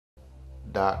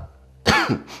Doc,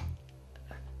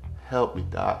 help me,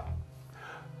 Doc.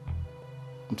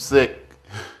 I'm sick.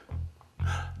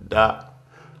 Doc,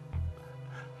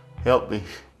 help me.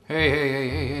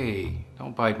 Hey,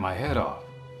 don't bite my head off.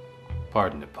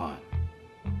 Pardon the pun.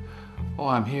 Oh,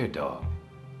 I'm here, dog.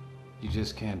 You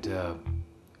just can't,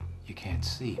 you can't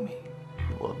see me.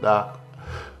 Well, Doc,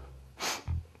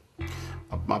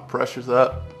 my pressure's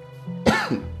up.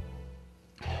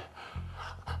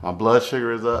 My blood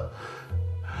sugar is up.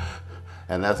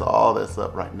 And that's all that's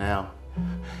up right now.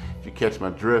 If you catch my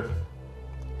drift.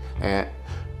 And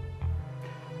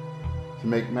to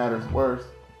make matters worse,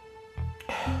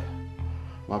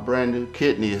 my brand new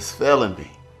kidney is failing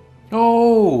me.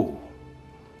 Oh,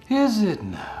 is it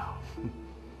now?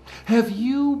 Have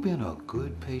you been a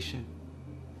good patient,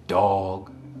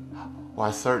 dog?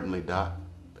 Why, certainly, Doc.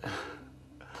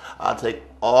 I take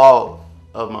all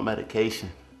of my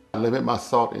medication. I limit my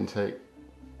salt intake.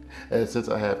 And since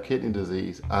I have kidney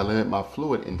disease, I limit my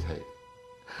fluid intake.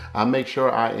 I make sure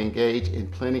I engage in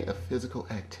plenty of physical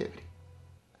activity.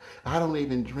 I don't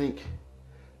even drink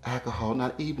alcohol,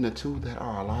 not even the two that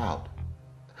are allowed.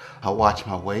 I watch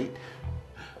my weight.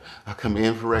 I come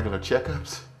in for regular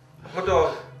checkups. Well,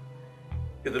 dog,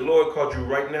 if the Lord called you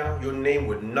right now, your name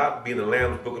would not be in the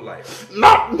Lamb's Book of Life.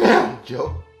 Not now,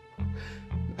 Joe.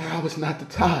 Now is not the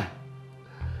time.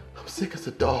 I'm sick as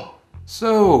a dog.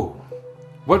 So,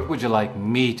 what would you like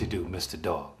me to do, Mr.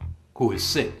 Dog, who is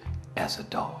sick as a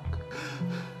dog?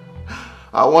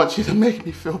 I want you to make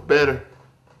me feel better.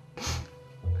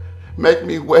 Make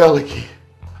me well again.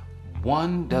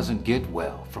 One doesn't get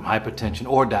well from hypertension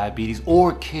or diabetes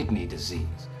or kidney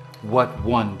disease. What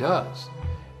one does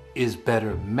is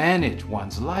better manage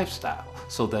one's lifestyle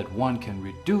so that one can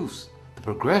reduce the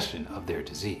progression of their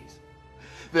disease.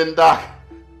 Then, Doc,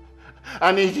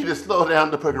 I need you to slow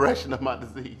down the progression of my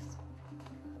disease.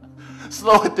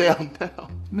 Slow it down now.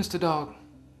 Mr. Dog,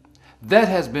 that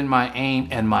has been my aim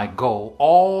and my goal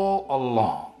all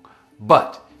along.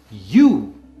 But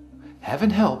you haven't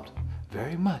helped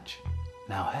very much.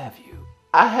 Now have you?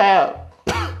 I have.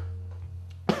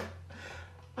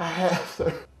 I have,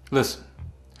 sir. Listen,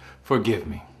 forgive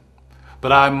me,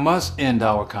 but I must end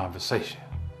our conversation.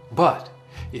 But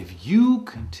if you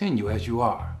continue as you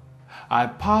are, I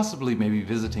possibly may be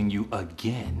visiting you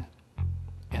again,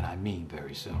 and I mean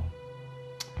very soon.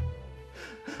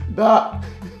 Doc.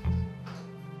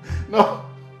 No.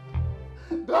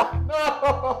 Doc,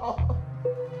 no.